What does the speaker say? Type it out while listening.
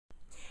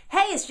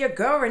Hey, it's your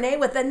girl Renee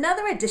with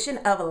another edition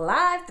of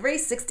Live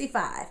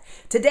 365.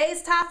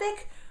 Today's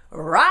topic,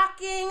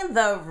 rocking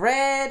the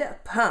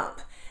red pump.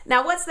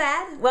 Now, what's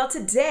that? Well,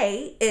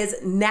 today is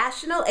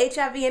National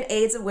HIV and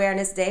AIDS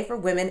Awareness Day for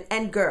women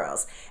and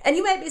girls. And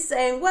you may be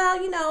saying, well,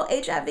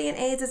 HIV and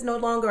AIDS is no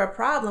longer a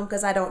problem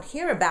because I don't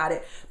hear about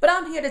it. But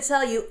I'm here to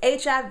tell you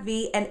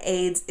HIV and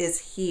AIDS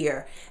is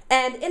here.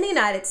 And in the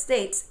United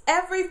States,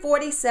 every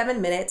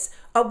 47 minutes,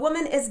 a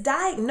woman is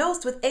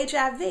diagnosed with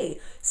HIV.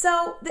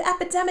 So the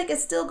epidemic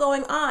is still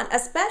going on,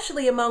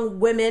 especially among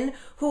women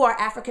who are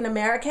African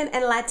American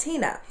and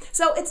Latina.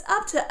 So it's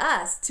up to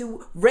us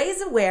to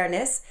raise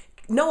awareness,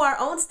 know our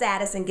own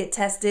status and get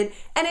tested,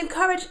 and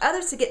encourage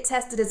others to get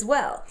tested as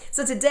well.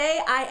 So today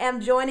I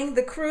am joining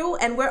the crew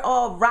and we're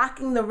all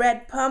rocking the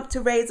red pump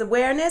to raise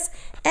awareness,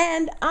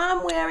 and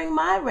I'm wearing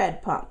my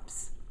red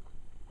pumps.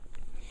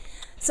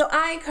 So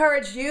I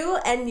encourage you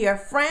and your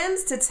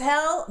friends to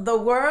tell the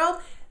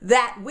world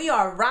that we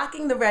are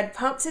rocking the red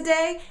pump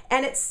today,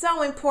 and it's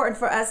so important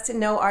for us to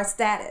know our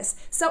status.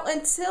 So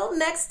until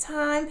next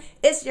time,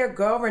 it's your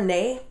girl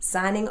Renee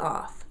signing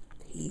off.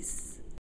 Peace.